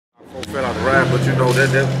fell out the ride, but you know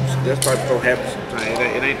that's probably gonna happen sometimes.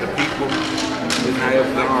 It ain't the people, it's how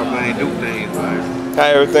God man do things, man.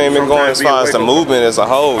 How everything been going as far as the movement as a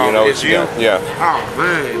whole, you know? Yeah. Oh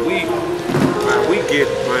man, we get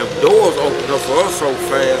doors opened up for us so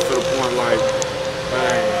fast to the point like,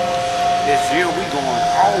 man, this year we going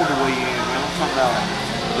all the way in, man. I'm talking about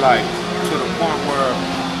like to the point where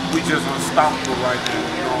we just unstoppable right now.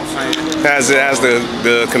 You know what I'm saying? How's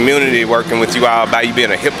the community working with you all about you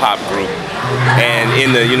being a hip hop group? And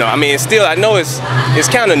in the, you know, I mean, still, I know it's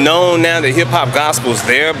kind of known now that hip hop gospel's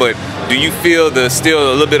there, but do you feel there's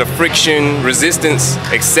still a little bit of friction, resistance,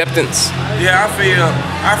 acceptance? Yeah,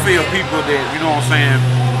 I feel people that, you know what I'm saying,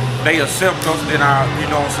 they accept us, then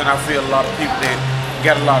you know what I'm saying, I feel a lot of people that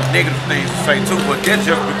got a lot of negative things to say too, but that's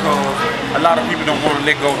just because a lot of people don't want to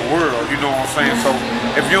let go of the world, you know what I'm saying? So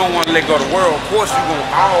if you don't want to let go of the world, of course you're going to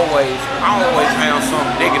always have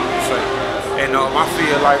something negative to say. And I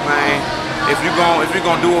feel like, man, if you're gonna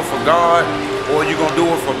do it for God, or you're gonna do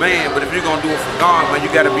it for man, but if you're gonna do it for God, man, you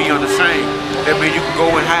gotta be unashamed. That means you can go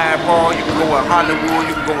in Hyde Park, you can go in Hollywood,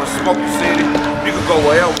 you can go in Smoky City, you can go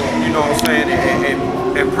wherever, you know what I'm saying,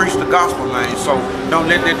 and preach the gospel, man. So don't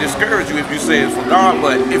let that discourage you if you say it's for God,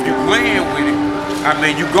 but if you're playing with it, I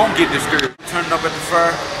mean, you gonna get discouraged. Turning up at the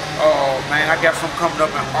fair, man, I got some coming up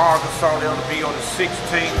in Arkansas. They'll be on the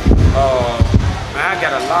 16th. Man, I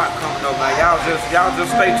got a lot coming up, man. Y'all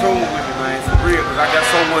just stay tuned with me, man, for real, because I got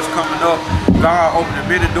so much coming up. God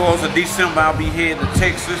opening many doors. In December, I'll be heading to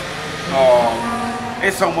Texas.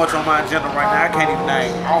 It's so much on my agenda right now. I can't even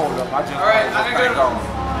name all of them. I just thank God.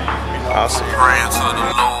 Awesome. Praying to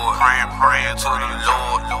the Lord, praying to the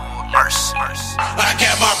Lord, mercy. I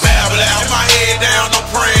got my Bible out, my head down, I'm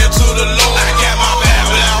praying to the Lord. I got my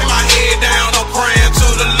Bible out, my head down, I'm praying to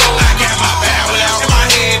the Lord. I got my Bible out, my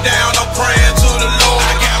head down, I'm praying to the Lord.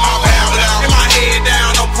 I got my Bible out, my head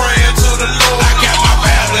down, I'm praying to the Lord. I got my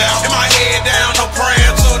Bible out, my head down, I'm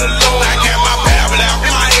praying to the Lord. I got my Bible out,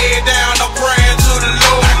 my head down, I'm praying to the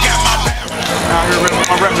Lord. I got my Bible out. Out here with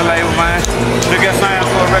my record label, man. They got signed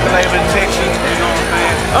for a record label in Texas, you know what I'm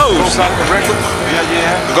saying? Oh, Go Gospel Records.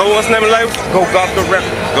 Yeah. Go, what's the name of the label? Go Gospel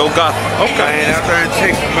Records. Go Gospel. Okay. Man, out there in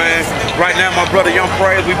Texas, man. Right now, my brother Young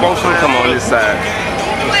Praise, we both signed. Come on this side.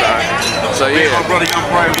 So yeah. My brother Young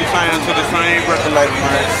Praise, we signed to the same record label,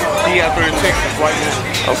 man. He out there in Texas right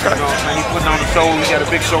now. Okay. You know what I'm saying? He putting on the show. We got a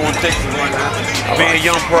big show in Texas right now. Me and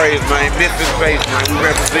Young Praise, man. Memphis based, man. We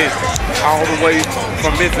represent all the way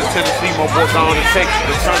from Memphis, Tennessee. My boy down to Texas,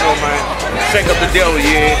 the Turno, man. Check up the devil,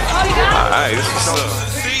 yeah. Alright, this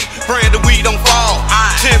is Praying that we don't fall.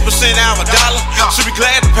 10% out of $1. Should be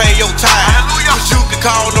glad to pay your time. Cause you can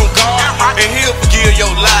call on God and He'll forgive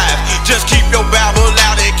your life. Just keep your Bible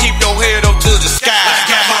out and keep your head up to the sky. I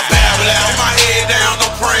got my Bible out, my head down,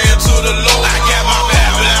 I'm praying to the Lord. I got my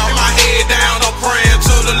Bible out, my head down, I'm praying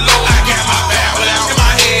to the Lord. I got my Bible out,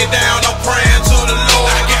 my head down, I'm praying to the Lord.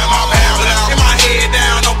 I got my Bible out, my head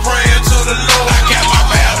down, I'm praying to the Lord. I got my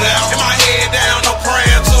Bible out, my head down, I'm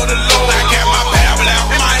praying to the Lord. I got my Bible out,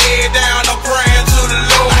 my head down, I'm praying to the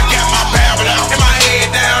Lord. I got my Bible out, my head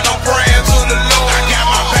down, I'm praying to the Lord. I got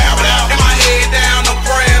my Bible out, my head down, I'm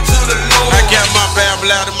praying to the Lord. I got my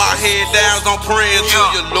Bible out and my head down, I'm praying to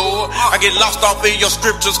you, Lord. I get lost off in your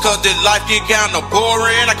scriptures cause this life get kinda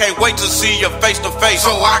boring. I can't wait to see you face to face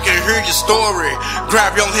so I can hear your story.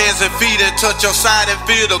 Grab your hands and feet and touch your side and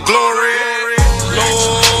feel the glory.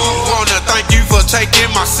 Lord, wanna thank you for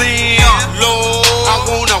taking my sin. Lord, I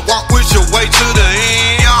wanna walk with you way to the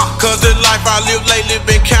end. Cause the life I live lately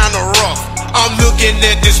been kinda rough. I'm looking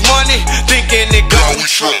at this money, thinking it going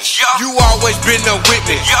trust. You always been there with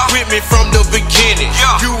me from the beginning.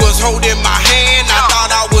 You was holding my hand, I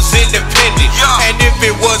thought I was independent. And if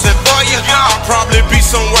it wasn't for you, I'd probably be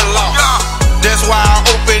somewhere lost. That's why I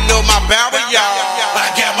open up my Bible, y'all.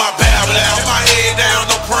 I got my Bible out, my head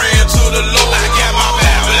down, I'm praying to the Lord. I got my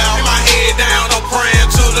Bible out, my head down, I'm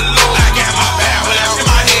praying to the Lord. I got my Bible out,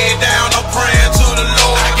 my head down, I'm praying to the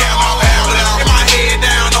Lord. I got my Bible out, my head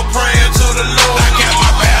down, I'm praying to the Lord. I got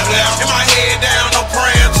my Bible out, my head down, I'm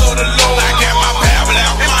praying to the Lord. I got my Bible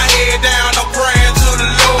out, my head down, I'm praying to the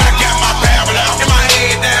Lord. I got my Bible out, my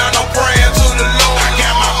head down, I'm praying to the Lord. I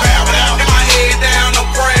got my Bible out, my head down, I'm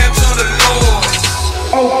praying to the Lord.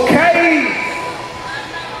 Okay.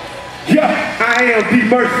 Yeah, I am the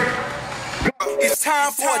mercy. It's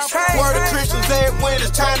time for a change. Where the Christians at when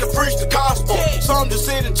it's time to preach the gospel? Some just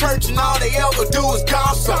sit in church and all they ever do is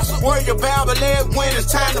gossip. Where your Bible at when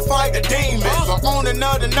it's time to fight the demons? But on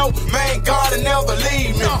another note, man, God will never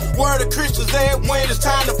leave me. Where the Christians at when it's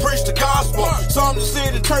time to preach the gospel? Some just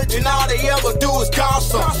sit in church and all they ever do is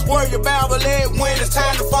gossip. Where your Bible at when it's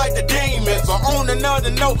time to fight the demons? But on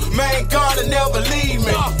another note, man, God will never leave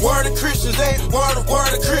me. Where the Christians at? Where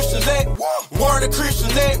the Christians at? Where the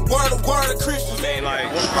Christians at? Where the Christians at? Like,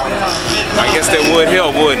 I guess that would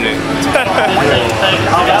help, wouldn't it?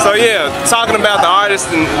 So yeah, talking about the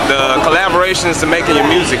artists and the collaborations to making your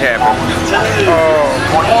music happen.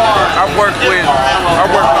 I work with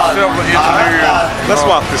several engineers. Let's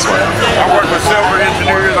walk this way. I work with several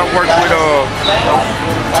engineers. I work with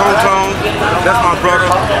Tone, that's my brother,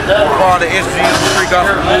 part of the SGM Street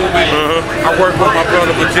Gospel Movement. I work with my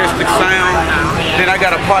brother Majestic Sound. Then I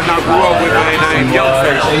got a partner I grew up with named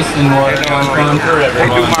OnStage. They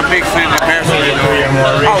do my mixing and mastering.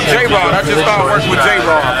 Oh, J-Rod, I just started working with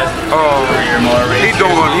J-Rod. He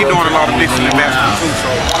doing a lot of mixing and mastering too.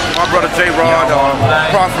 So my brother J-Rod,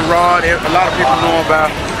 Prophet Rod, a lot of people know about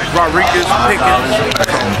Rodriguez, Pickens.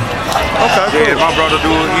 Okay, yeah, my brother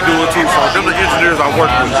do it too. So them the engineers I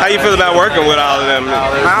work with. How you feel about working with all of them?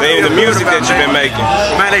 The music that you've been making.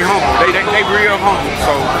 Man, they humble. They real humble.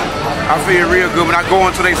 So I feel real good. When I go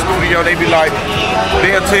into their studio, they be like,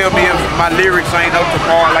 they'll tell me if my lyrics ain't up to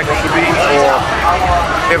par like it should be, or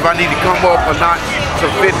if I need to come up or not to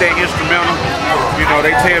fit that instrumental. You know,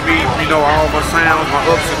 they tell me, you know, all my sounds, my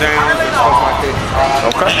ups and downs and stuff like that.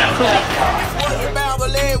 Okay, cool.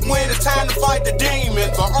 When it's time to fight the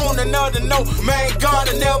demons, or on another note, man, God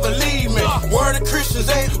will never leave me. Where the Christians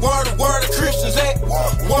at? Where the Christians at?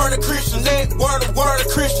 Where the Christians at? Where the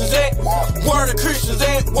Christians at? Where the Christians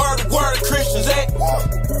at? Where the Christians at?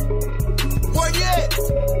 Where you at?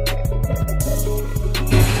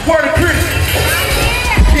 Where the Christians?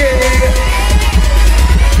 Yeah.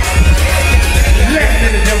 Laughing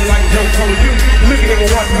at the devil like Joe told you. Looking at me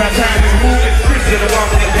once about time to move. It's Christian and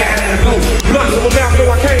walking the down in the blue. Blood to my mouth, no,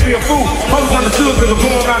 I can't be a fool. Hoes understood cause I'm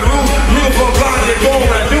going around the room. Live for God, they go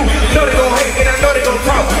around do. Know they gon' hate and I know they gon'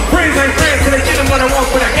 talk. Friends ain't friends, so they get them when I walk.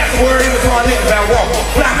 When I got the word, even so I live about walk.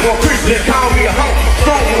 Black for a Christian, call me a hoe.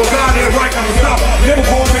 Strong for God, and right, I'm a stop. Never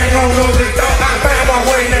go back on those they thought. I found my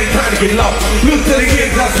way and ain't trying to get lost. Look to the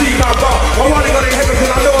kids, I see my ball. I wanna go to heaven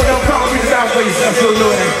cause I know it don't call me down for yourself, so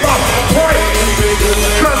know it ain't fall. Pray,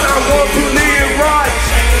 cause I want to live right.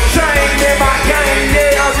 Chain in my game,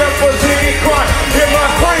 yeah, I represent Christ. If my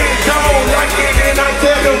friends don't like it, then I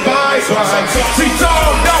tell them bye. See,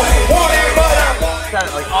 Tom don't want it, but I want it.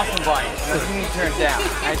 Got like awesome volume. Like, you need to turn it down.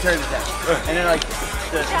 And I turned it down. And then like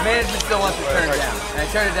the management still wants to turn it down. And I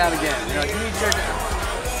turned it down again. And like, you need to turn it down.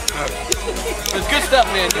 It's good stuff,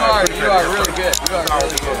 man. You are really good. You are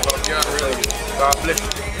really good. You are really good. God bless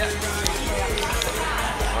you.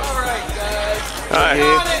 Alright, guys.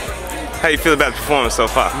 Alright. How you feel about the performance so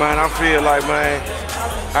far? Man, I feel like, man,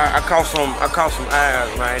 I caught some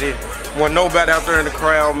eyes, man. It wasn't nobody out there in the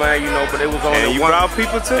crowd, man, you know, but it was only and you one. brought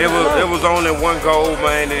people to it was only one goal,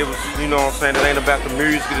 man. It was, you know what I'm saying, it ain't about the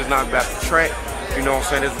music, it's not about the track. You know what I'm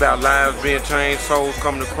saying, it's about lives being changed, souls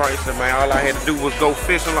coming to Christ, and man, all I had to do was go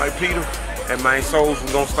fishing like Peter. And man, souls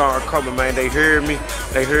was gonna start coming, man. They heard me,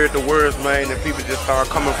 they heard the words, man, and people just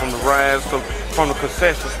started coming from the rides, from the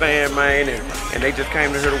concession stand, man, and they just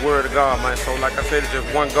came to hear the word of God, man. So like I said, it's just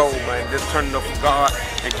one goal, man, just turning up for God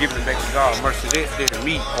and giving it back to God. Mercy, that's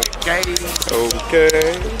me, okay?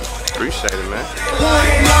 Okay. Appreciate it, man.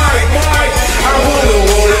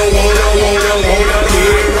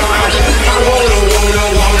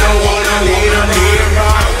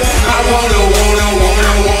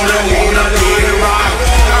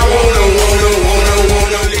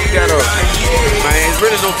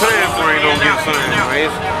 Really no time frame on getting signed, man.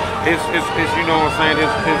 It's you know what I'm saying, it's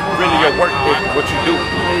really your work, what you do. You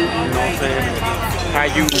know what I'm saying? How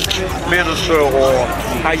you minister or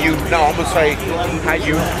how you, no, I'm gonna say how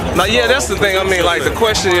you. Now, yeah, that's the thing. I mean, like the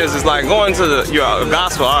question is like going to you're a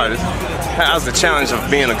gospel artist. How's the challenge of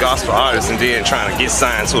being a gospel artist and then trying to get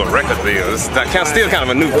signed to a record deal? It's still kind of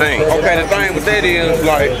a new thing. Okay, the thing with that is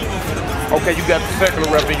like, okay, you got the secular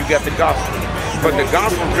rap and you got the gospel. But the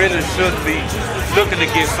gospel really should be looking to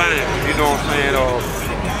get signed, you know what I'm saying?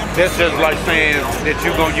 That's just like saying that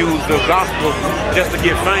you're gonna use the gospel just to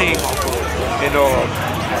get fame. And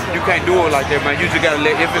you can't do it like that, man. You just gotta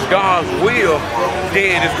let, if it's God's will,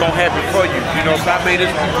 then it's gonna happen for you. You know, so I mean,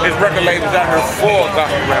 it's record labels out here for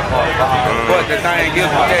gospel rap artists. But the thing is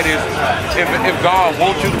with that is, if God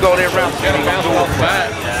wants you to go that route, then He's gonna do it.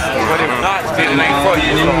 But if not, then it ain't for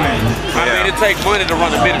you. So, I mean, it takes money to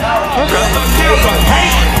run a business. It's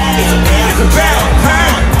a battle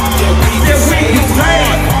time. That we can play.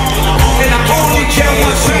 And I only care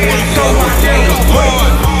one thing, so I never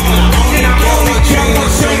win. And I only care one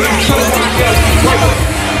thing, so I never win.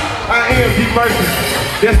 I am G Mercy.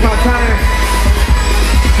 That's my time.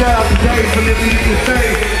 Shout out to Dave for listening to this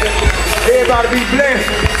thing. Everybody be blessed.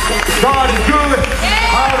 God is good.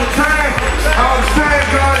 All the time. All the time,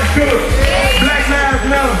 God is good. Black lives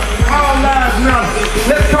matter. All lives matter.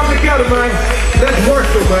 Let's come together, man. Let's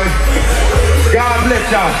worship, man. God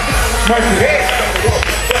bless y'all. Mercy.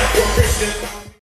 Hey.